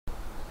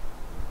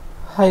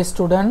Hi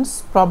students,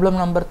 problem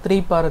number 3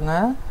 பாருங்க.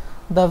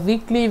 The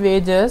weekly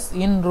wages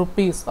in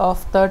rupees of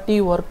 30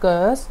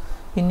 workers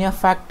in a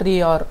factory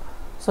are.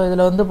 So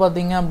இதில் வந்து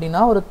பார்த்தீங்க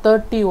அப்படின்னா ஒரு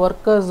 30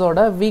 workersோட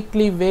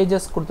weekly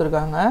wages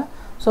கொடுத்துருக்காங்க.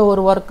 ஸோ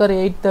ஒரு ஒர்க்கர்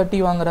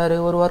 830 வாங்குறாரு,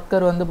 ஒரு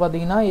ஒர்க்கர் வந்து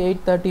பார்த்தீங்கன்னா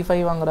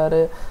 835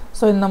 வாங்குறாரு.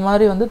 ஸோ இந்த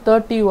மாதிரி வந்து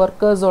 30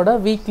 ஒர்க்கர்ஸோட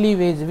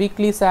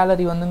வீக்லி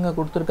சேலரி வந்து இங்கே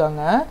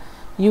கொடுத்துருக்காங்க.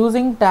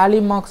 Using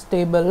tally marks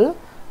table,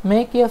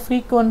 make a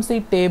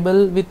frequency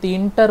table with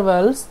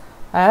intervals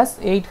as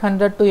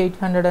 800 to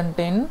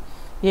 810,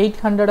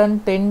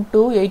 810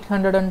 to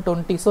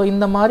 820. So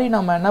இந்த மாதிரி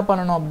நம்ம என்ன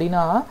பண்ணணும்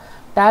அப்படின்னா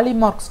tally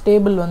marks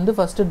table வந்து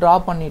ஃபஸ்ட்டு ட்ரா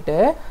பண்ணிவிட்டு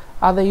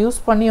அதை யூஸ்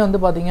பண்ணி வந்து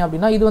பார்த்தீங்க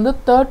அப்படின்னா இது வந்து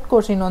தேர்ட்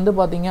கொஷின் வந்து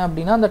பார்த்தீங்க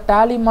அப்படின்னா அந்த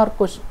tally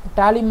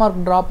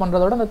mark ட்ரா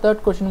பண்ணுறதோட அந்த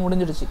தேர்ட் கொஷின்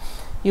முடிஞ்சிடுச்சு.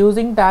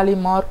 Using tally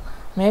mark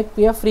make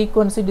a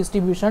frequency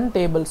distribution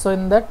table. So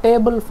இந்த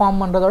டேபிள் ஃபார்ம்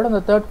பண்ணுறதோட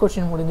அந்த தேர்ட்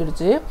கொஷின்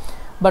முடிஞ்சிடுச்சு.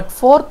 பட்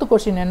ஃபோர்த்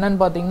கொஷின்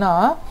என்னன்னு பார்த்தீங்கன்னா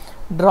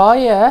draw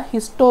a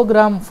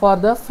histogram for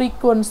the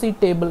frequency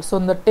table. So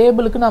இந்த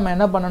டேபிளுக்கு நம்ம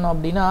என்ன பண்ணணும்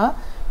அப்படின்னா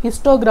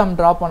ஹிஸ்டோகிராம்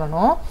ட்ரா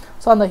பண்ணணும்.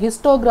 ஸோ அந்த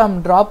ஹிஸ்டோகிராம்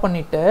ட்ரா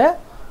பண்ணிவிட்டு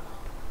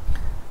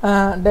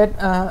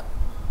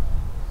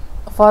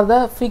for the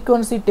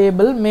frequency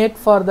table made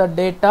for the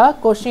data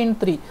question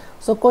 3.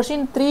 So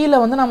question 3ல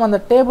வந்து நம்ம அந்த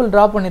டேபிள்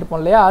ட்ரா பண்ணியிருப்போம்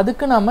இல்லையா,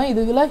 அதுக்கு நம்ம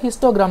இதில்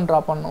ஹிஸ்டோகிராம் ட்ரா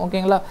பண்ணணும்.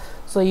 ஓகேங்களா?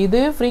 ஸோ இது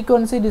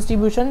ஃப்ரீக்வன்சி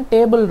டிஸ்ட்ரிபியூஷன்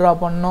டேபிள் ட்ரா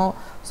பண்ணணும்.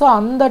 ஸோ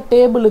அந்த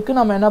டேபிளுக்கு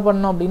நம்ம என்ன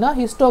பண்ணணும் அப்படின்னா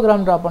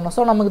ஹிஸ்டோகிராம் ட்ரா பண்ணணும்.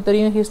 ஸோ நமக்கு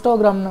தெரியும்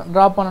ஹிஸ்டோகிராம்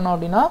ட்ரா பண்ணணும்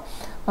அப்படின்னா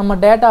நம்ம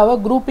டேட்டாவை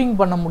குரூப்பிங்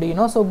பண்ண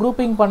முடியணும். ஸோ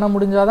குரூப்பிங் பண்ண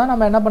முடிஞ்சால் தான்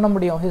நம்ம என்ன பண்ண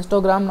முடியும்,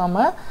 ஹிஸ்டோகிராம்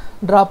நம்ம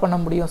ட்ரா பண்ண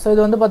முடியும். ஸோ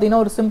இது வந்து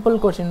பார்த்திங்கன்னா ஒரு சிம்பிள்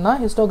கொஷின் தான்.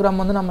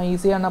 ஹிஸ்டோகிராம் வந்து நம்ம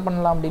ஈஸியாக என்ன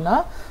பண்ணலாம் அப்படின்னா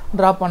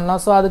ட்ரா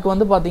பண்ணலாம். ஸோ அதுக்கு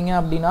வந்து பார்த்திங்க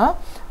அப்படின்னா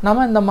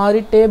நம்ம இந்த மாதிரி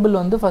டேபிள்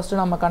வந்து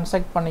ஃபஸ்ட்டு நம்ம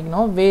கன்ஸ்ட்ரக்ட்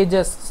பண்ணிக்கணும்.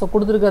 வேஜஸ், ஸோ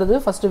கொடுத்துருக்கிறது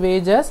ஃபஸ்ட்டு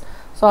வேஜஸ்.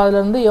 ஸோ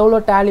அதுலேருந்து எவ்வளோ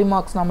டேலி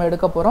மார்க்ஸ் நம்ம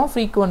எடுக்க போகிறோம்,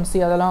 ஃப்ரீக்வன்சி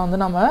அதெல்லாம் வந்து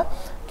நம்ம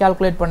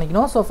கால்குலேட்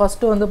பண்ணிக்கணும். ஸோ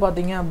ஃபஸ்ட்டு வந்து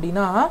பார்த்திங்க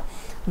அப்படின்னா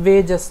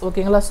வேஜஸ்.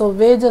 ஓகேங்களா? ஸோ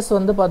வேஜஸ்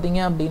வந்து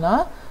பார்த்திங்க அப்படின்னா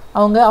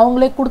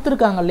அவங்களே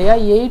கொடுத்துருக்காங்க இல்லையா,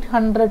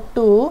 800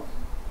 to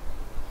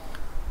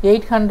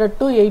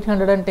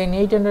 810,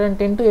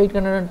 810 to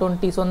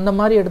 820. ஸோ இந்த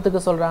மாதிரி எடுத்துக்க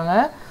சொல்கிறாங்க.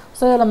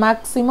 ஸோ இதில்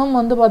மேக்ஸிமம்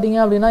வந்து பார்த்திங்க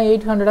அப்படின்னா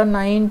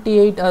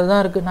 898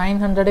 அதுதான் இருக்குது,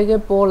 900க்கே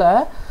போல்.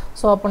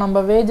 ஸோ அப்போ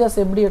நம்ம வேஜஸ்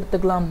எப்படி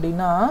எடுத்துக்கலாம்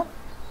அப்படின்னா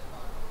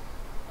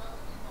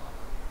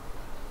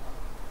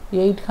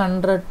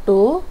 800 to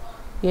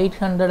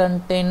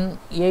 810,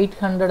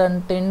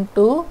 810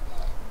 to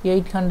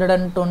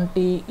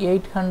 820,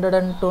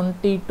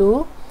 820 to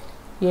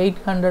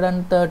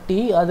 830.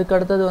 அதுக்கு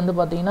அடுத்தது வந்து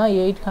பார்த்திங்கன்னா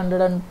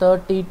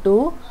 830 to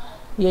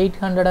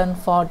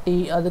 840.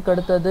 அதுக்கு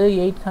அடுத்தது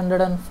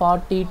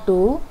 840 to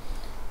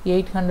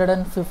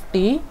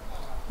 850,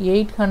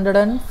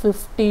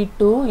 850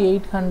 to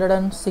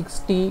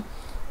 860,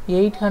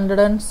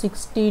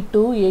 860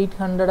 to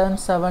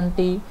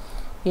 870,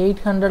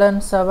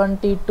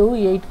 870 to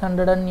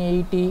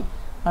 880.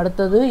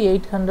 அடுத்தது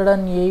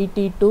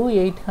 880 to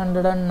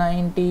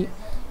 890,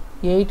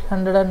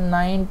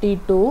 890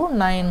 to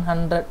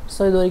 900.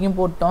 ஸோ இது வரைக்கும்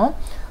போட்டோம்.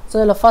 ஸோ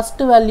இதில்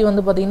ஃபஸ்ட்டு வேல்யூ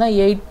வந்து பார்த்திங்கன்னா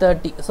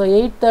 830. ஸோ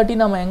 830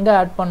 நம்ம எங்கே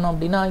ஆட் பண்ணோம்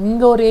அப்படின்னா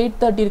இங்கே ஒரு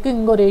 830 இருக்குது,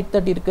 இங்கே ஒரு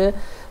 830 இருக்குது.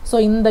 ஸோ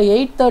இந்த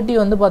 830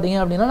 வந்து பார்த்திங்க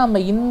அப்படின்னா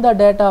நம்ம இந்த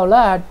டேட்டாவில்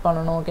ஆட்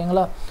பண்ணணும்.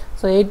 ஓகேங்களா?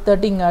 ஸோ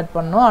 830 இங்கே ஆட்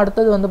பண்ணோம்.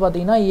 அடுத்தது வந்து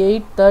பார்த்திங்கன்னா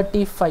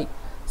 835.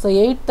 ஸோ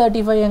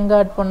 835 எங்கே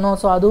ஆட் பண்ணோம்,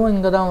 ஸோ அதுவும்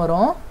இங்கே தான்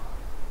வரும்.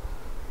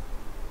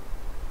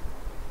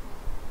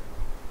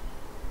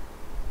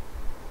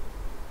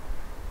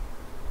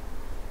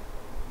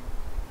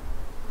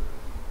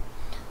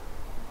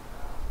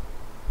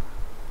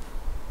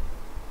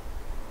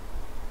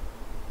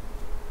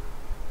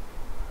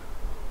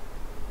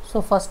 ஸோ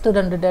ஃபஸ்ட்டு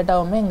ரெண்டு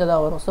டேட்டாவுமே இங்கே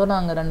தான் வரும். ஸோ நான்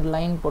அங்கே ரெண்டு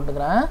லைன்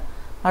போட்டுக்கிறேன்.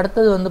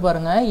 அடுத்தது வந்து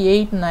பாருங்கள்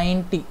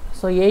 890.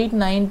 ஸோ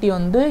 890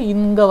 வந்து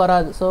இங்கே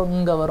வராது, ஸோ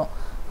இங்கே வரும்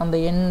அந்த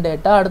என்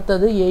டேட்டா.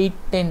 அடுத்தது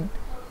 810.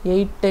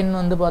 810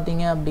 வந்து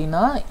பார்த்தீங்க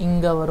அப்படின்னா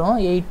இங்கே வரும்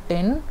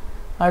 810.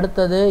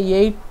 அடுத்தது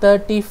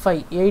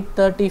 835.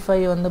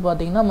 835 வந்து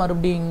பார்த்திங்கன்னா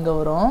மறுபடியும் இங்கே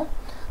வரும்.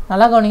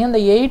 நல்லா கவனிங்க,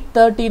 இந்த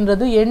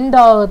 830ன்றது எண்ட்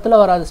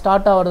ஆகிறதுல வராது,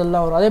 ஸ்டார்ட் ஆகிறதுல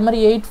தான் வரும். அதே மாதிரி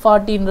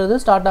 840ன்றது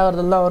ஸ்டார்ட்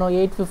ஆகிறதுல தான் வரும்.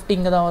 850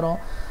 இங்கே தான்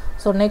வரும்.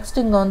 ஸோ நெக்ஸ்ட்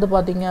இங்கே வந்து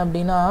பார்த்தீங்க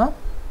அப்படின்னா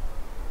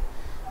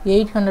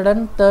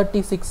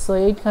 836. ஸோ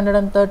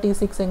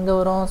 836 எங்கே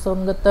வரும், ஸோ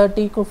இங்கே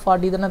 30க்கு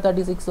 40 தானே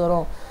 36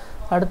 வரும்.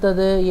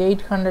 அடுத்தது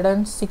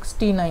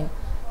 869.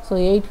 ஸோ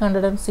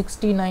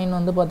 869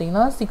 வந்து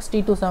பார்த்தீங்கன்னா 60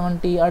 to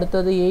 70.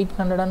 அடுத்தது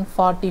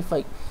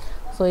 845.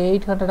 ஸோ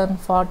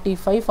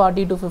 845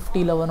 40 to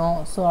 50ல் வரும்.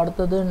 ஸோ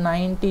அடுத்தது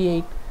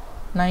 98.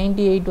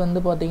 98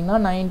 வந்து பார்த்தீங்கன்னா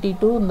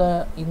 92 இந்த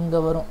இங்கே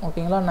வரும்.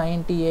 ஓகேங்களா?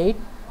 98.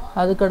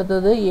 அதுக்கு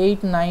அடுத்தது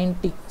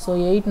 890. ஸோ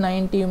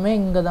 890யுமே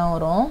இங்கே தான்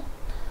வரும்.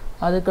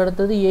 அதுக்கு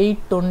அடுத்தது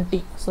 820.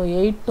 ஸோ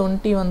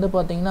 820 வந்து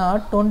பார்த்திங்கன்னா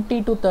 20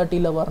 to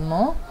 30ல்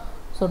வரணும்.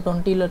 ஸோ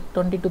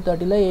 20 to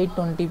 30ல்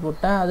 820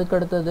 போட்டேன். அதுக்கு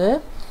அடுத்தது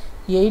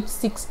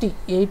 860.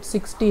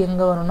 860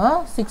 எங்கே வரும்னா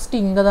 60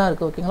 இங்கே தான்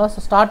இருக்குது. ஓகேங்களா? ஸோ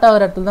ஸ்டார்ட்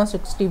ஆகிற இடத்துல தான்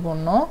 60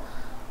 போடணும்.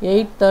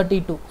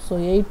 832. ஸோ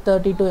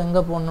 832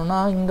 எங்கே போடணுன்னா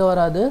இங்கே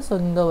வராது, ஸோ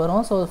இங்கே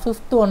வரும். ஸோ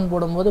ஃபிஃப்த் ஒன்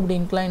போடும்போது இப்படி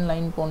இன்க்ளைன்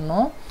லைன்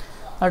போடணும்.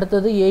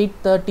 அடுத்தது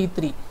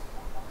 833.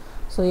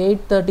 ஸோ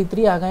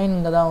 833 அகைன்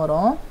இங்கே தான்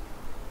வரும்.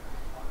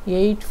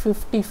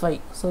 855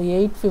 ஸோ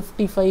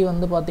 855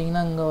 வந்து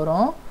பார்த்தீங்கன்னா இங்கே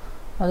வரும்.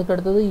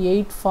 அதுக்கடுத்தது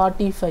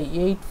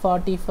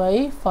 845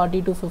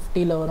 42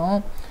 50ல் வரும்.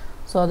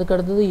 ஸோ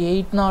அதுக்கடுத்தது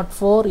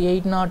 804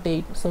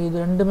 808 ஸோ இது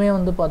ரெண்டுமே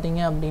வந்து பார்த்தீங்க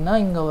அப்படின்னா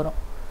இங்கே வரும்.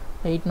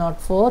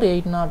 804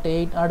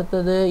 808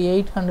 அடுத்தது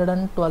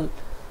 812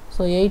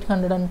 ஸோ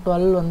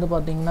 812 வந்து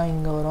பார்த்தீங்கன்னா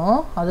இங்கே வரும்.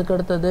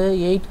 அதுக்கடுத்தது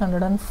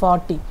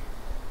 840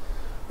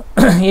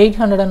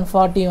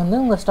 840 வந்து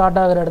இங்கே ஸ்டார்ட்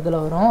ஆகிற இடத்துல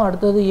வரும்.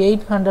 அடுத்தது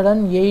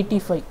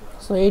 885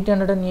 ஸோ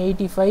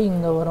 885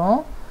 இங்கே வரும்.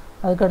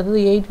 அதுக்கடுத்தது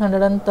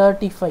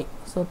 835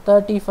 ஸோ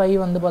 35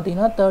 வந்து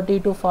பார்த்தீங்கன்னா 30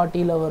 to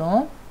 40ல்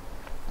வரும்.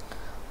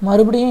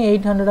 மறுபடியும்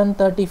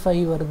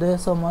 835 வருது.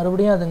 ஸோ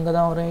மறுபடியும் அது இங்கே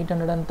தான் வரும்.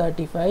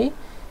 835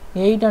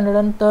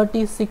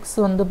 836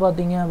 வந்து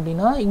பார்த்தீங்க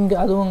அப்படின்னா இங்கே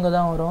அதுவும் இங்கே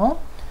தான் வரும்.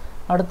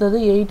 அடுத்தது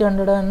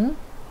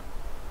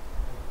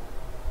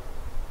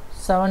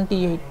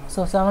 878 ஸோ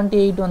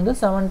 78 வந்து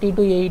 70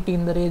 to 80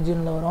 இந்த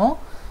ரீஜனில் வரும்.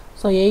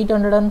 ஸோ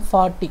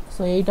 840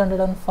 ஸோ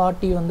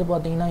 840 வந்து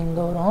பார்த்தீங்கன்னா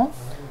இங்கே வரும்.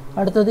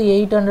 அடுத்தது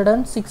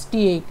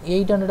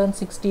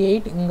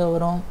 868 இங்கே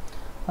வரும்.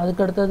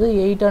 அதுக்கடுத்தது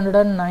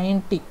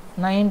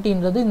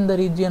 890ன்றது இந்த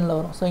ரீஜியனில்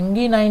வரும். ஸோ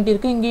இங்கேயும் 90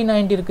 இருக்குது, இங்கேயும்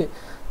 90 இருக்குது.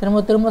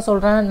 திரும்ப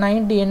சொல்கிறேன்,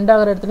 90 எண்ட்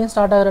ஆகிற இடத்துலையும்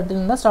ஸ்டார்ட் ஆகிற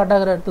இடத்துலையும் தான் ஸ்டார்ட்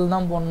ஆகிற இடத்துல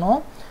தான் போடணும்.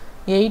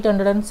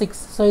 806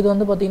 ஸோ இது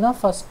வந்து பார்த்திங்கன்னா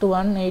ஃபஸ்ட்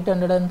ஒன்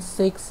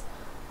 806.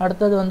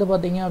 அடுத்தது வந்து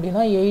பார்த்திங்க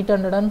அப்படின்னா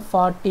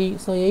 840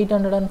 ஸோ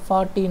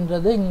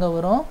 840ன்றது இங்கே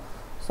வரும்.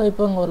 ஸோ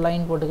இப்போ இங்கே ஒரு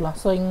லைன் போட்டுக்கலாம்.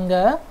 ஸோ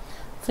இங்கே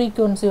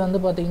ஃப்ரீக்குவென்சி வந்து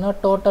பார்த்திங்கன்னா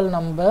டோட்டல்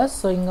நம்பர்ஸ்.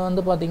 ஸோ இங்கே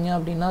வந்து பார்த்திங்க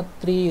அப்படின்னா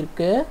 3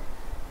 இருக்குது,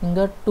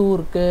 இங்கே 2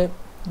 இருக்குது,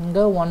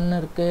 இங்கே 1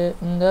 இருக்குது,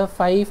 இங்கே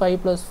 5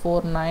 +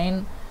 4 9,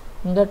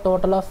 இங்கே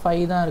டோட்டலாக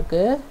 5 தான்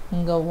இருக்குது.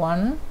 இங்கே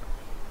 1,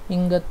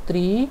 இங்கே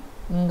 3,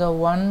 இங்கே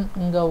 1,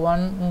 இங்கே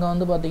 1, இங்கே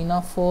வந்து பார்த்திங்கன்னா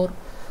 4.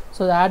 ஸோ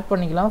இதை ஆட்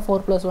பண்ணிக்கலாம். 4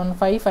 + 1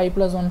 5, 5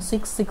 + 1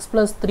 6, 6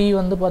 + 3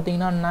 வந்து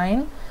பார்த்திங்கன்னா 9,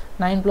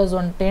 9 +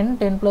 1 10,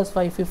 10 +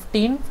 5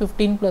 15,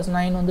 15 +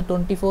 9 வந்து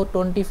 24,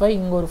 25,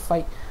 இங்கே ஒரு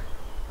 5.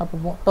 அப்போ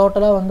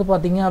டோட்டலாக வந்து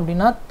பார்த்திங்க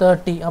அப்படின்னா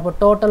 30. அப்போ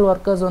டோட்டல்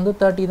ஒர்க்கர்ஸ் வந்து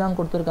 30 தான்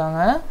கொடுத்துருக்காங்க.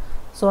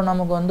 ஸோ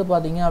நமக்கு வந்து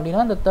பார்த்திங்க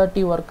அப்படின்னா இந்த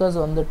 30 ஒர்க்கர்ஸ்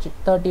வந்துடுச்சு.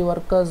 30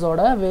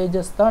 ஒர்க்கர்ஸோட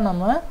வேஜஸ் தான்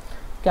நம்ம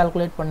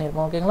கேல்குலேட்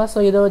பண்ணியிருக்கோம். ஓகேங்களா? ஸோ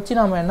இதை வச்சு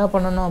நம்ம என்ன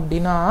பண்ணணும்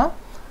அப்படின்னா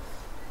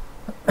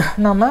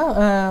நம்ம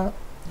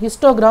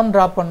ஹிஸ்டோகிராம்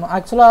ட்ரா பண்ணணும்.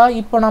 ஆக்சுவலாக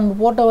இப்போ நம்ம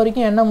போட்ட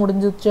வரைக்கும் என்ன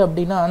முடிஞ்சிச்சு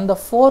அப்படின்னா அந்த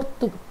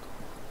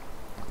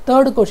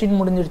தேர்டு கொஷின்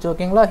முடிஞ்சிருச்சு.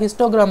 ஓகேங்களா?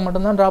 ஹிஸ்டோகிராம்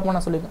மட்டும்தான் ட்ரா பண்ண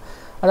சொல்லியிருக்கேன்.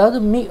 அதாவது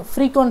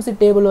ஃப்ரீக்வன்சி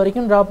டேபிள்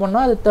வரைக்கும் ட்ரா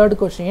பண்ணால் அது தேர்ட்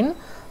கொஷின்.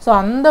 ஸோ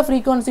அந்த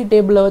ஃப்ரீக்வன்சி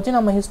டேபிளை வச்சு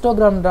நம்ம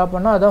ஹிஸ்டோகிராம் ட்ரா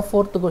பண்ணால் அதான்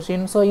ஃபோர்த்து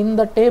கொஷின். ஸோ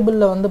இந்த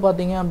டேபிளில் வந்து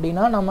பார்த்திங்க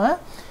அப்படின்னா நம்ம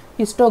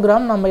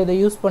ஹிஸ்டோகிராம் நம்ம இதை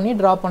யூஸ் பண்ணி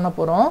ட்ரா பண்ண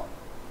போகிறோம்.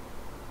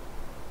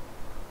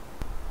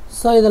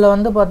 ஸோ இதில்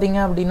வந்து பார்த்திங்க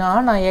அப்படின்னா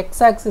நான்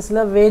எக்ஸ்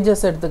ஆக்சிஸில்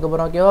வேஜஸ் எடுத்துக்க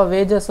போகிறேன். ஓகேவா?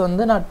 வேஜஸ்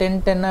வந்து நான்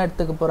 10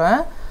 எடுத்துக்க போகிறேன்.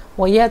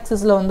 ஒய்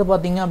ஆக்சிஸில் வந்து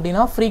பார்த்திங்க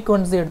அப்படின்னா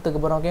ஃப்ரீக்வன்சி எடுத்துக்க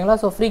போகிறோம். ஓகேங்களா?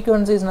 So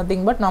frequency is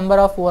nothing but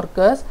number of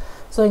workers.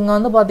 So இங்கே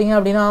வந்து பார்த்திங்க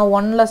அப்படின்னா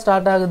 1ல்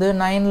ஸ்டார்ட் ஆகுது,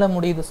 9ல்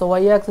முடியுது. ஸோ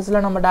ஒய்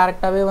ஆக்சிஸில் நம்ம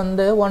டேரெக்டாகவே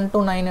வந்து 1 to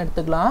 9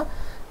 எடுத்துக்கலாம்.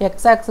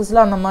 எக்ஸ்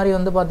ஆக்சிஸில் அந்த மாதிரி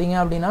வந்து பார்த்திங்க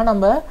அப்படின்னா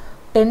நம்ம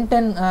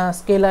 10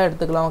 ஸ்கேலாக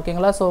எடுத்துக்கலாம்.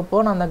 ஓகேங்களா? ஸோ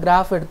இப்போது நான் அந்த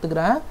கிராஃப்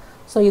எடுத்துக்கிறேன்.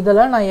 ஸோ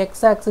இதில் நான்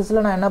எக்ஸ்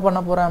ஆக்சிஸில் நான் என்ன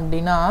பண்ண போகிறேன்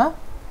அப்படின்னா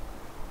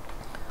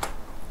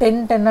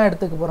 10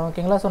 எடுத்துக்க போகிறேன்.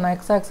 ஓகேங்களா? ஸோ நான்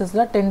எக்ஸ்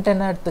ஆக்சிஸில்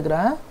 10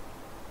 எடுத்துக்கிறேன்.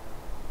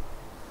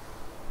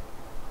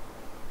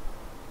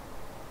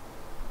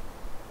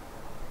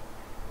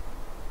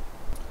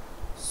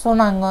 ஸோ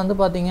நான் இங்கே வந்து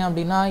பார்த்திங்க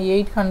அப்படின்னா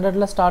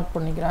 800ல் ஸ்டார்ட்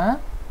பண்ணிக்கிறேன்.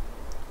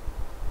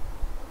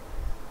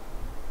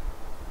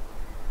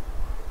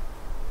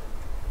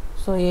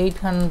 ஸோ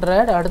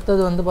 800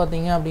 அடுத்தது வந்து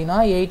பார்த்திங்க அப்படின்னா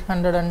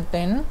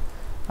 810,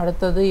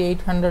 அடுத்தது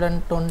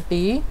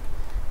 820,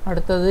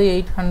 அடுத்தது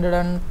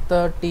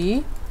 830,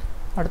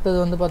 அடுத்தது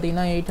வந்து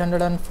பார்த்திங்கன்னா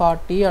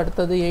 840,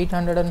 அடுத்தது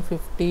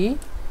 850,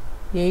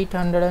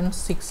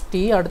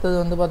 860, அடுத்தது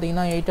வந்து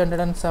பார்த்திங்கன்னா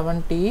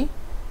 870,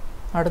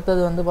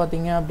 அடுத்தது வந்து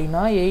பார்த்திங்க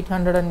அப்படின்னா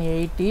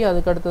 880,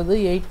 அதுக்கடுத்தது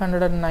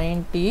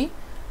 890,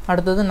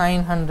 அடுத்தது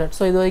 900.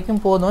 ஸோ இது வரைக்கும்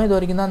போதும். இது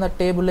வரைக்கும் தான் அந்த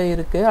டேபிளே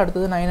இருக்குது.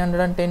 அடுத்தது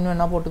 910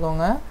 வேணால்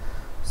போட்டுக்கோங்க.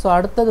 ஸோ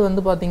அடுத்தது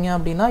வந்து பார்த்திங்க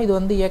அப்படின்னா இது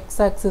வந்து எக்ஸ்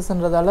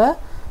ஆக்சிஸ்ன்றதால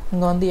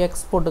இங்கே வந்து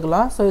எக்ஸ்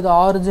போட்டுக்கலாம். ஸோ இது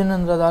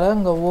ஆரிஜின்ன்றதால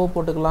இங்கே ஓ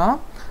போட்டுக்கலாம்.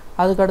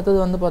 அதுக்கு அடுத்தது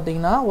வந்து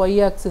பார்த்திங்கன்னா ஒய்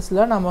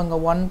ஆக்சிஸில் நம்ம இங்கே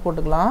 1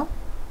 போட்டுக்கலாம்.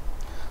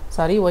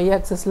 சாரி, ஒய்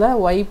ஆக்சிஸில்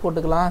ஒய்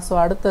போட்டுக்கலாம். ஸோ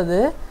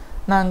அடுத்தது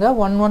நாங்கள்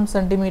 1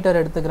 சென்டிமீட்டர்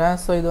எடுத்துக்கிறேன்.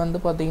 ஸோ இது வந்து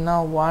பார்த்திங்கன்னா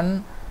 1,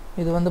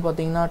 இது வந்து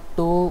பார்த்திங்கன்னா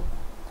 2,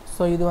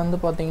 ஸோ இது வந்து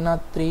பார்த்திங்கன்னா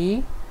 3,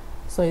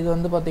 ஸோ இது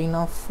வந்து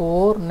பார்த்திங்கன்னா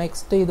 4,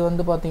 நெக்ஸ்ட்டு இது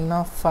வந்து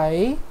பார்த்திங்கன்னா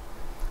 5,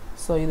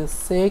 ஸோ இது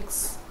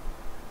 6,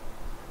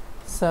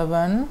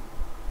 7,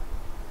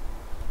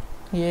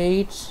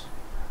 8,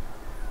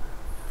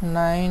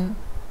 9,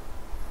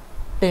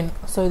 10.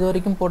 ஸோ இது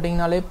வரைக்கும்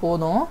போட்டிங்கனாலே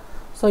போதும்.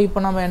 ஸோ இப்போ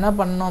நம்ம என்ன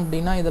பண்ணோம்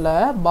அப்படின்னா இதில்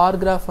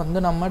பார் கிராஃப் வந்து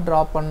நம்ம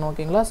ட்ரா பண்ணணும்.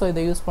 ஓகேங்களா? ஸோ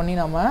இதை யூஸ் பண்ணி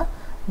நம்ம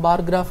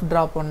பார் கிராஃப்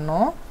ட்ரா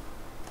பண்ணோம்.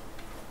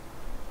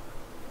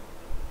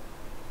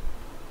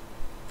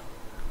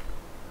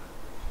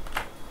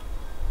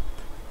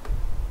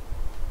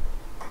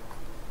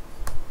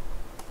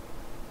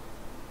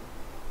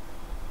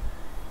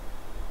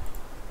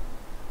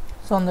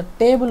 ஸோ அந்த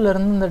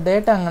டேபிள்லேருந்து இந்த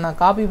டேட்டா அங்கே நான்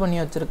காப்பி பண்ணி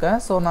வச்சுருக்கேன்.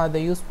 ஸோ நான் இதை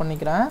யூஸ்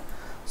பண்ணிக்கிறேன்.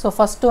 ஸோ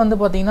ஃபஸ்ட்டு வந்து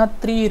பார்த்திங்கன்னா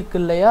 3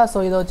 இருக்குது இல்லையா? ஸோ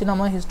இதை வச்சு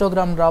நம்ம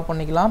ஹிஸ்டோகிராம் ட்ரா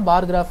பண்ணிக்கலாம்.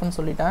 பார் கிராஃப்னு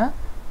சொல்லிட்டேன்.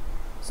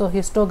 ஸோ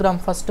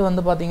ஹிஸ்டோகிராம் ஃபஸ்ட்டு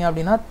வந்து பார்த்திங்க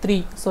அப்படின்னா 3.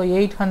 ஸோ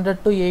 800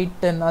 to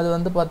 810 அது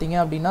வந்து பார்த்திங்க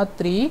அப்படின்னா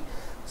 3.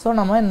 ஸோ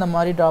நம்ம இந்த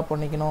மாதிரி ட்ரா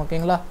பண்ணிக்கணும்.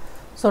 ஓகேங்களா?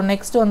 ஸோ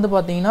நெக்ஸ்ட்டு வந்து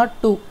பார்த்திங்கன்னா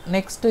 2.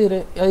 நெக்ஸ்ட்டு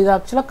இது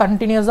ஆக்சுவலாக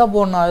கண்டினியூஸாக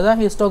போடணும்.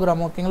 அதுதான்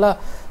ஹிஸ்டோகிராம். ஓகேங்களா?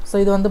 ஸோ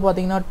இது வந்து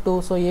பார்த்திங்கன்னா 2.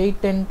 So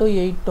 810 to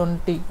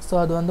 820. ஸோ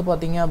அது வந்து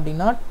பார்த்திங்க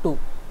அப்படின்னா 2.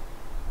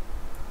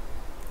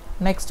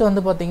 நெக்ஸ்ட்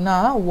வந்து பார்த்திங்கன்னா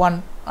 1.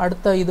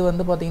 அடுத்த இது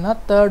வந்து பார்த்திங்கன்னா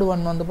தேர்ட்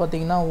ஒன் வந்து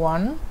பார்த்திங்கன்னா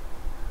 1.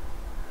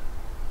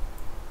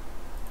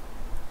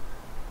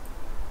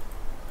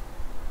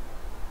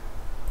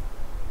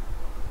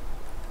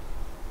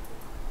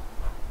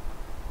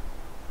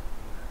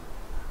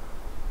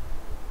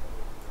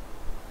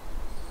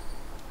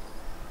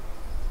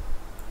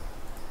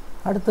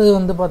 அடுத்தது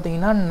வந்து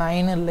பார்த்திங்கன்னா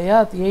 9 இல்லையா?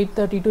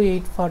 830 to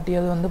 840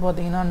 அது வந்து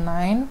பார்த்திங்கன்னா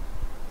 9.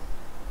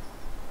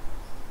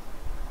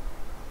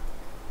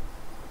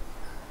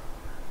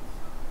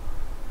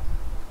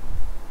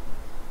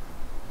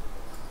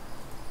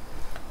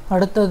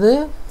 அடுத்தது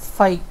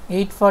 5.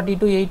 840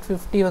 to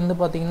 850 வந்து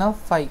பார்த்திங்கன்னா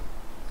 5.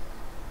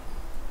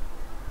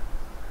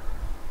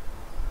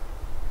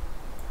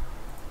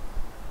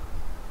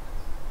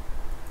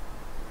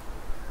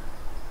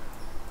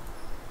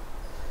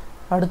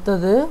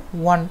 அடுத்தது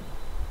 1.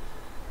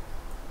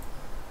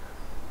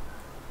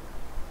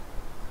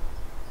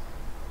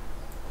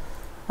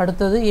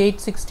 அடுத்தது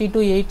 860 to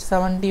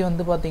 870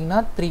 வந்து பார்த்திங்கன்னா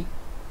 3.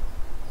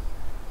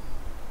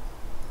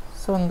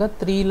 ஸோ இங்கே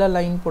 3ல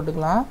லைன்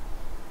போட்டுக்கலாம்.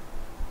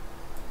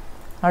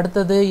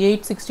 அடுத்தது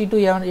 860 to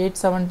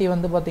 870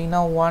 வந்து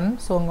பார்த்திங்கன்னா 1.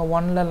 ஸோ இங்கே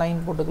 1ல லைன்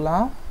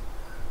போட்டுக்கலாம்.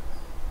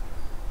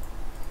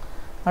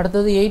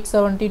 அடுத்தது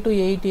 870 to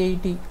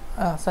 880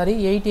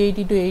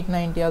 880 to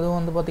 890 அதுவும்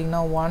வந்து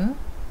பார்த்திங்கன்னா 1.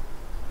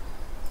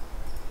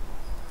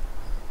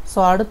 ஸோ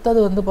அடுத்தது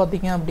வந்து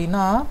பார்த்திங்க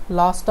அப்படின்னா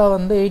லாஸ்ட்டாக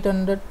வந்து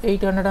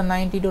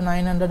 890 to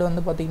 900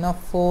 வந்து பார்த்திங்கன்னா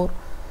 4.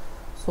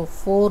 ஸோ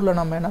 4ல்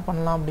நம்ம என்ன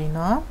பண்ணலாம்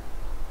அப்படின்னா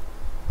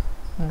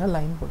இங்கே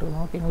லைன்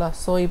போட்டுக்கலாம். ஓகேங்களா?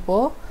 ஸோ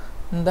இப்போது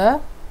இந்த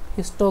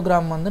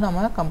ஹிஸ்டோகிராம் வந்து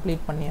நம்ம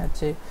கம்ப்ளீட்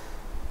பண்ணியாச்சு.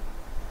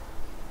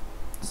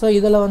 ஸோ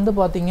இதில் வந்து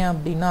பார்த்திங்க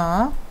அப்படின்னா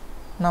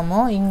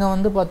நம்ம இங்கே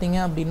வந்து பார்த்திங்க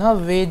அப்படின்னா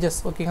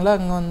வேஜஸ். ஓகேங்களா?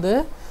 இங்கே வந்து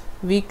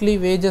வீக்லி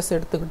வேஜஸ்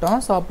எடுத்துக்கிட்டோம்.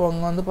 ஸோ அப்போ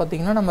அங்கே வந்து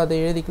பார்த்திங்கன்னா நம்ம அதை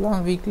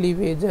எழுதிக்கலாம். Weekly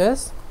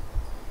wages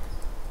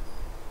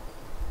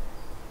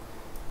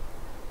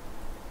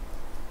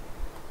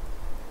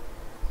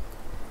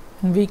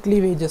weekly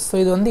wages. So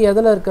இது வந்து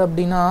எதில் இருக்குது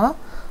அப்படின்னா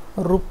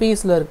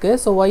ருப்பீஸில் இருக்குது.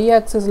 ஸோ ஒய்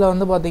ஆக்சிஸில்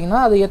வந்து பார்த்திங்கன்னா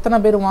அது எத்தனை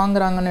பேர்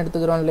வாங்குறாங்கன்னு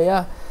எடுத்துக்கிறோம் இல்லையா?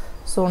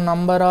 So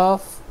number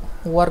of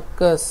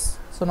workers.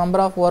 So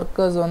number of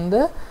workers வந்து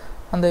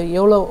அந்த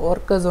எவ்வளோ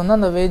ஒர்க்கர்ஸ் வந்து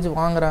அந்த வேஜ்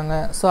வாங்குறாங்க.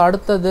 ஸோ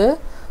அடுத்தது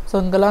ஸோ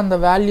இங்கெல்லாம் அந்த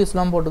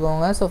வேல்யூஸ்லாம்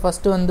போட்டுக்கோங்க. ஸோ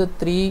ஃபஸ்ட்டு வந்து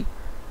 3,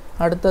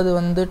 அடுத்தது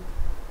வந்து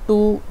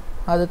 2,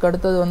 அதுக்கு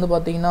அடுத்தது வந்து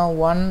பார்த்திங்கன்னா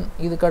 1,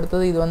 இதுக்கு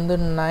அடுத்தது இது வந்து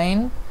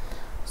 9.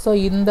 ஸோ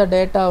இந்த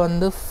டேட்டா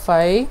வந்து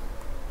 5.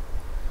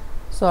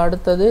 ஸோ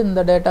அடுத்தது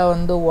இந்த டேட்டா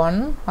வந்து 1,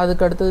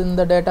 அதுக்கு அடுத்தது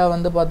இந்த டேட்டா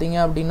வந்து பார்த்திங்க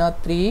அப்படின்னா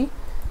 3,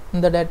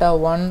 இந்த டேட்டா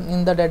 1,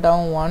 இந்த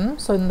டேட்டாவும் 1.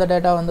 ஸோ இந்த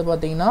டேட்டா வந்து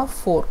பார்த்திங்கன்னா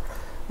 4.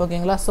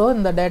 ஓகேங்களா? ஸோ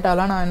இந்த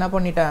டேட்டாலாம் நான் என்ன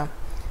பண்ணிட்டேன்,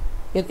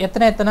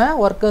 எத்தனை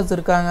ஒர்க்கர்ஸ்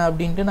இருக்காங்க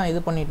அப்படின்ட்டு நான்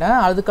இது பண்ணிட்டேன்.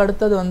 அதுக்கு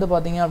அடுத்தது வந்து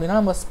பார்த்திங்க அப்படின்னா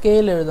நம்ம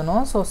ஸ்கேல்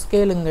எழுதணும். ஸோ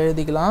ஸ்கேல் இங்கே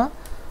எழுதிக்கலாம்.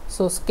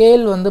 ஸோ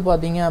ஸ்கேல் வந்து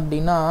பார்த்திங்க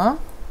அப்படின்னா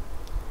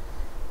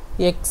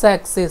X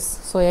axis.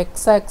 So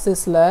X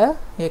ஆக்சிஸில்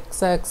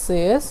X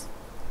axis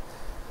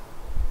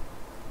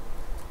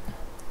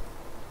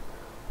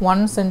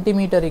 1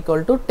 centimetre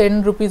equal to 10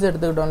 rupees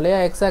எடுத்துக்கிட்டோம் இல்லையா?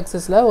 எக்ஸ்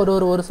ஆக்சிஸில்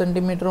ஒரு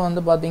சென்டிமீட்டரும்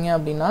வந்து பார்த்திங்க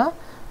அப்படின்னா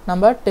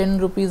நம்ம 10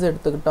 ருபீஸ்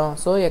எடுத்துக்கிட்டோம்.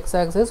 So X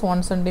axis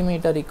 1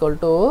 centimetre equal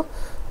to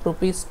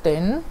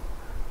 ₹10.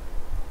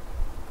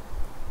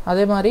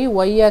 அதே மாதிரி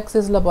ஒய்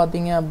ஆக்சிஸில்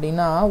பார்த்திங்க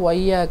அப்படின்னா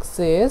Y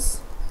axis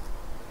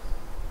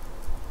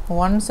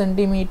 1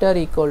 centimetre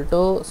equal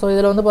to, so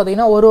இதில் வந்து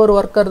பார்த்திங்கன்னா ஒரு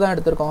ஒர்க்கர் தான்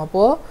எடுத்திருக்கோம்.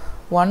 அப்போது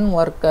 1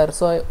 ஒர்க்கர்.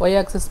 ஸோ ஒய்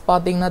ஆக்சிஸ்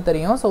பார்த்திங்கன்னா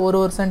தெரியும். ஸோ ஒரு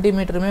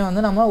சென்டிமீட்டருமே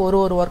வந்து நம்ம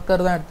ஒரு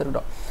ஒர்க்கர் தான்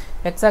எடுத்துக்கிட்டோம்.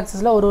 எக்ஸ்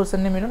ஆக்சிஸில் ஒரு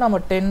சென்டிமீட்டர் நம்ம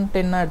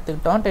 10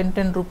 எடுத்துக்கிட்டோம்.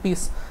 10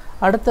 ருபீஸ்.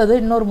 அடுத்தது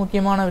இன்னொரு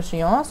முக்கியமான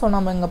விஷயம். ஸோ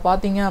நம்ம இங்கே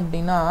பார்த்திங்க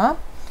அப்படின்னா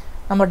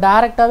நம்ம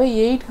டேரெக்டாகவே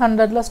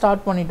 800ல்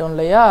ஸ்டார்ட் பண்ணிட்டோம்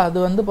இல்லையா? அது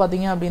வந்து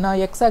பார்த்திங்க அப்படின்னா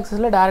எக்ஸ்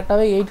ஆக்சிஸில்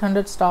டேரெக்டாகவே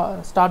 800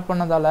 ஸ்டார்ட்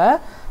பண்ணதால்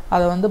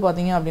அதை வந்து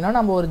பார்த்திங்க அப்படின்னா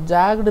நம்ம ஒரு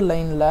ஜாக்டு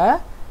லைனில்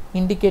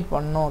இண்டிகேட்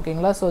பண்ணணும்.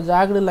 ஓகேங்களா? ஸோ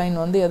ஜாக்டு லைன்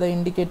வந்து எதை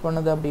இண்டிகேட்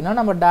பண்ணுது அப்படின்னா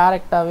நம்ம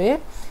டேரெக்டாகவே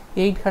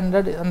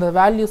 800 அந்த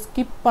வேல்யூ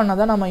ஸ்கிப்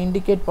பண்ணதை நம்ம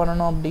இண்டிகேட்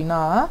பண்ணணும்.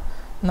 அப்படின்னா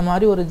இந்த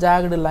மாதிரி ஒரு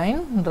ஜாக்டு லைன்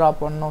ட்ரா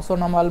பண்ணணும். ஸோ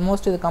நம்ம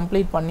ஆல்மோஸ்ட் இது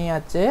கம்ப்ளீட்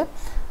பண்ணியாச்சு.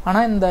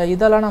 ஆனால் இந்த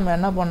இதெல்லாம் நம்ம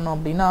என்ன பண்ணணும்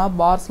அப்படின்னா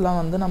பார்ஸ்லாம்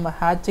வந்து நம்ம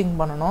ஹேட்சிங்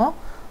பண்ணணும்.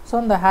 ஸோ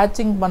இந்த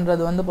ஹேட்சிங்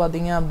பண்ணுறது வந்து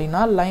பார்த்திங்க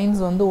அப்படின்னா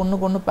லைன்ஸ் வந்து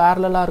ஒன்றுக்கு ஒன்று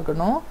பேரலாக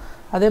இருக்கணும்.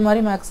 அதே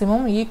மாதிரி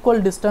மேக்ஸிமம்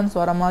ஈக்குவல் டிஸ்டன்ஸ்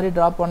வர மாதிரி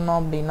ட்ரா பண்ணோம்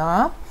அப்படின்னா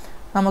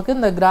நமக்கு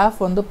இந்த கிராஃப்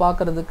வந்து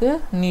பார்க்குறதுக்கு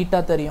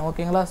நீட்டாக தெரியும்.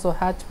 ஓகேங்களா? ஸோ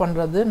ஹேட்ச்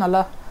பண்ணுறது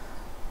நல்லா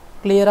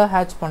கிளியராக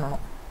ஹேட்ச்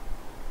பண்ணணும்.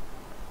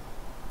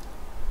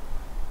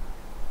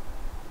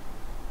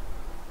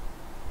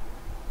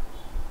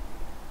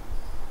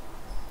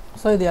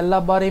 ஸோ இது எல்லா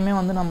பாரையுமே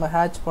வந்து நம்ம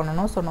ஹேட்ச்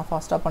பண்ணணும். ஸோ நான்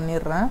ஃபாஸ்ட்டாக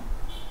பண்ணிடுறேன்.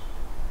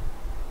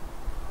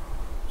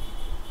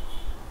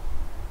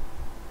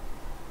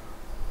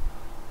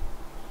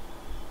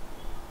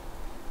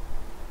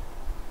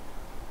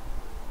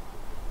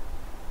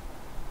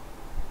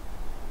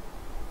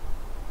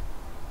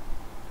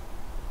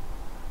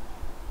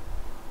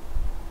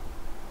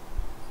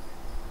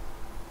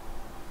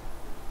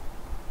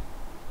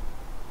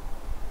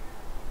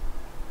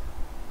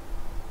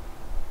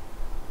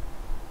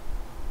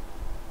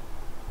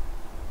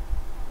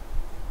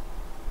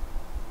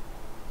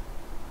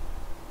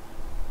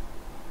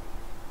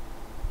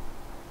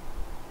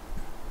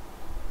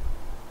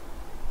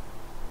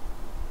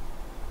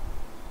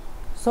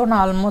 ஸோ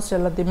நான் ஆல்மோஸ்ட்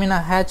எல்லாத்தையுமே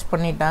நான் ஹேட்ச்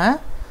பண்ணிட்டேன்.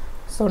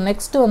 ஸோ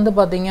நெக்ஸ்ட்டு வந்து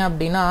பார்த்தீங்க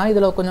அப்படின்னா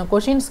இதில் கொஞ்சம்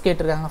கொஷின்ஸ்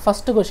கேட்டிருக்காங்க.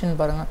 ஃபஸ்ட்டு கொஷின்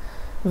பாருங்கள்,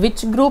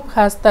 which group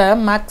has the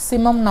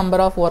maximum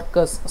number of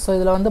workers. So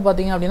இதில் வந்து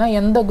பார்த்தீங்க அப்படின்னா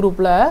எந்த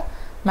குரூப்பில்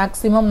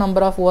மேக்ஸிமம்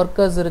நம்பர் ஆஃப்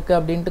ஒர்க்கர்ஸ் இருக்குது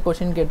அப்படின்ட்டு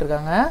கொஷின்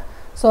கேட்டிருக்காங்க.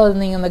 ஸோ அது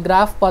நீங்கள் இந்த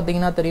கிராஃப்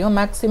பார்த்தீங்கன்னா தெரியும்.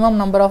 மேக்ஸிமம்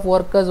நம்பர் ஆஃப்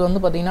ஒர்க்கர்ஸ் வந்து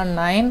பார்த்தீங்கன்னா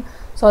 9.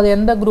 ஸோ அது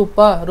எந்த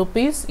குரூப்பா,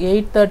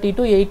 ₹830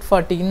 to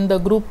 840 இந்த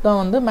குரூப் தான்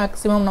வந்து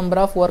மேக்ஸிமம்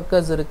நம்பர் ஆஃப்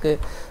ஒர்க்கர்ஸ் இருக்குது.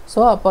 ஸோ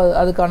அப்போ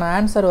அதுக்கான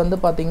ஆன்சர் வந்து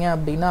பார்த்தீங்க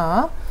அப்படின்னா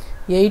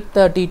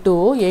 830 to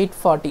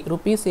 840,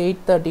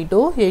 ₹830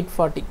 to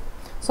 840.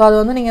 ஸோ அது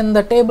வந்து நீங்கள்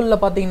இந்த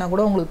டேபிளில் பார்த்தீங்கன்னா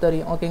கூட உங்களுக்கு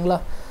தெரியும். ஓகேங்களா?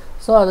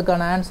 ஸோ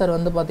அதுக்கான ஆன்சர்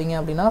வந்து பார்த்தீங்க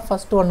அப்படின்னா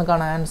ஃபஸ்ட்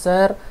ஒன்றுக்கான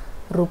ஆன்சர்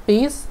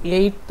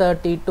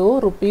 ₹830 to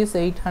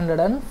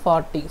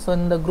 ₹840. ஸோ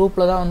இந்த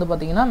குரூப்பில் தான் வந்து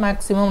பார்த்தீங்கன்னா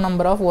மேக்ஸிமம்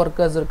நம்பர் ஆஃப்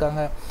ஒர்க்கர்ஸ்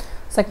இருக்காங்க.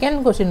 செகண்ட்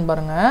கொஷின்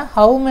பாருங்கள்,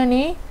 how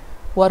many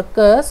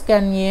workers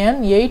can earn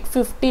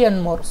 850 and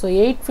more. So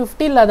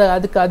 850 இல்லை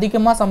அதுக்கு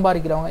அதிகமாக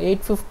சம்பாதிக்கிறவங்க,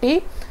 850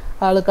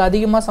 அதுக்கு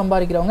அதிகமாக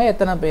சம்பாதிக்கிறவங்க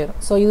எத்தனை பேர்?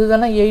 ஸோ இது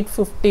தானே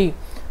 850.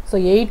 ஸோ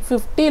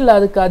 850 இல்லை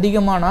அதுக்கு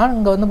அதிகமானால்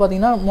இங்கே வந்து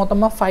பார்த்திங்கன்னா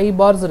மொத்தமாக 5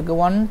 பார்ஸ் இருக்குது.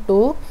 1 2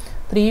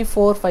 3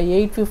 4 5.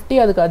 850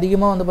 அதுக்கு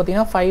அதிகமாக வந்து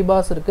பார்த்திங்கன்னா 5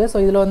 பார்ஸ் இருக்குது. ஸோ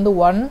இதில் வந்து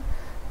 1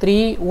 3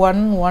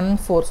 1 1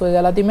 4. ஸோ இது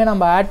எல்லாத்தையுமே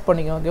நம்ம ஆட்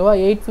பண்ணிக்கணும். ஓகேவா?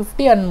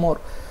 850 and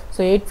more.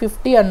 So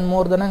 850 and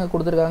more தானே இங்கே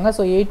கொடுத்துருக்காங்க.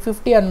 ஸோ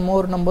 850 அண்ட்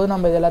மோர்னும் போது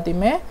நம்ம இது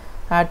எல்லாத்தையுமே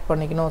ஆட்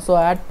பண்ணிக்கணும். ஸோ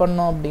ஆட்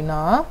பண்ணோம் அப்படின்னா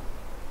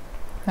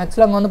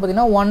ஆக்சுவலாக அங்கே வந்து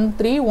பார்த்திங்கன்னா 1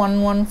 3 1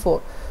 1 4.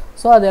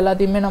 ஸோ அது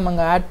எல்லாத்தையுமே நம்ம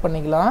இங்கே ஆட்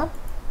பண்ணிக்கலாம்.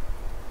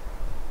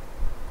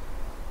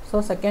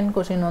 ஸோ செகண்ட்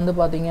கொஷின் வந்து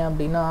பார்த்தீங்க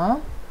அப்படின்னா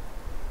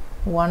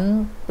 1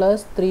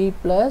 + 3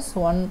 +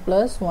 1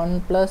 + 1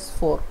 +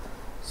 4.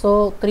 ஸோ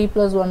 3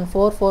 + 1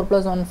 4, 4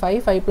 + 1 5,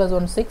 5 +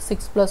 1 6,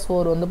 6 +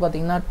 4 வந்து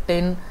பார்த்திங்கன்னா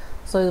 10.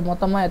 ஸோ இது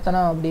மொத்தமாக எத்தனை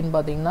அப்படின்னு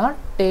பார்த்தீங்கன்னா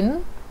 10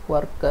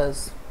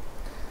 ஒர்க்கர்ஸ்.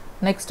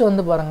 நெக்ஸ்ட்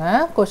வந்து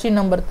பாருங்கள், கொஷின்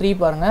நம்பர் 3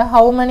 பாருங்கள்,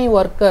 how many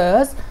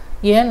workers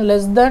earn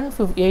less than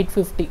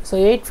 850. So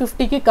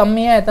 850க்கு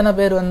கம்மியாக எத்தனை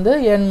பேர் வந்து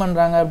ஏர்ன்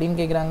பண்ணுறாங்க அப்படின்னு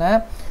கேட்குறாங்க.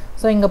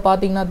 ஸோ இங்கே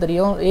பார்த்தீங்கன்னா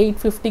தெரியும்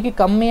 850க்கு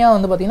கம்மியாக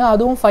வந்து பார்த்திங்கன்னா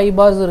அதுவும் 5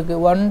 பார்ஸ்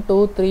இருக்குது. 1 2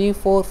 3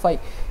 4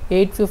 5.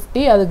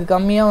 850 அதுக்கு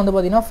கம்மியாக வந்து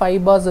பார்த்திங்கன்னா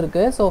 5 பார்ஸ்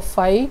இருக்குது. ஸோ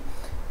 5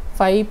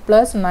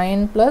 +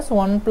 9 +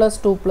 1 +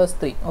 2 +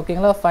 3.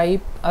 ஓகேங்களா?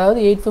 5 அதாவது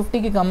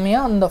 850க்கு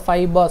கம்மியாக அந்த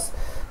 5 பார்ஸ்.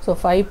 ஸோ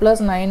 5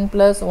 + 9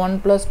 + 1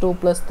 + 2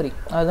 + 3.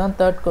 அதுதான்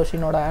தேர்ட்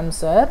கொஷினோட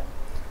ஆன்சர்.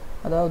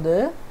 அதாவது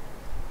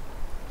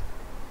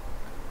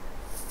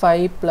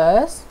 5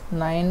 +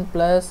 9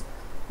 +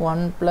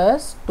 1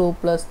 + 2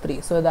 + 3.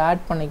 ஸோ இதை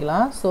ஆட்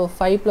பண்ணிக்கலாம். ஸோ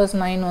 5 +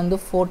 9 வந்து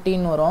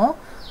 14 வரும்.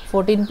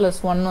 14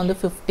 + 1 வந்து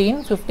 15.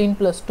 15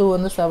 + 2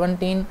 வந்து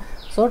 17.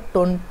 ஸோ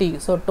 20.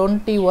 ஸோ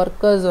 20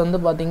 ஒர்க்கர்ஸ் வந்து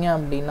பார்த்திங்க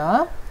அப்படின்னா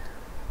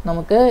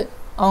நமக்கு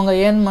அவங்க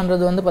ஏர்ன்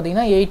பண்ணுறது வந்து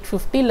பார்த்திங்கன்னா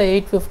 850 இல்லை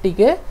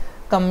 850க்கு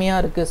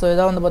கம்மியாக இருக்குது. ஸோ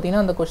இதான் வந்து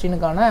பார்த்திங்கன்னா அந்த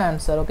கொஷினுக்கான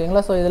ஆன்சர்.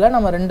 ஓகேங்களா? ஸோ இதில்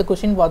நம்ம 2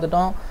 கொஷின்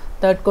பார்த்துட்டோம்.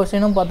 தேர்ட்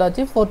கொஷினும்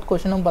பார்த்தாச்சு, ஃபோர்த்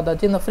கொஷினும்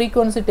பார்த்தாச்சு. இந்த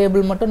ஃப்ரீக்வன்சி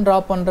டேபிள் மட்டும் ட்ரா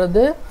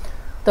பண்ணுறது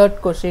தேர்ட்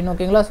கொஷின்.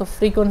 ஓகேங்களா? ஸோ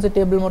ஃப்ரீக்வன்சி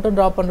டேபிள் மட்டும்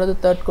ட்ரா பண்ணுறது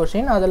தேர்ட்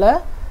கொஷின். அதில்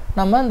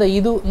நம்ம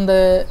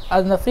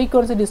அந்த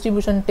ஃப்ரீக்வன்சி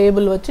டிஸ்ட்ரிபியூஷன்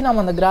டேபிள் வச்சு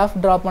நம்ம அந்த கிராஃப்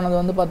ட்ரா பண்ணது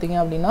வந்து பார்த்திங்க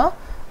அப்படின்னா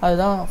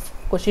அதுதான்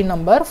question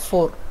number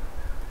 4.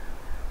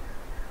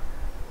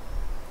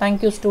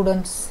 Thank you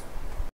students.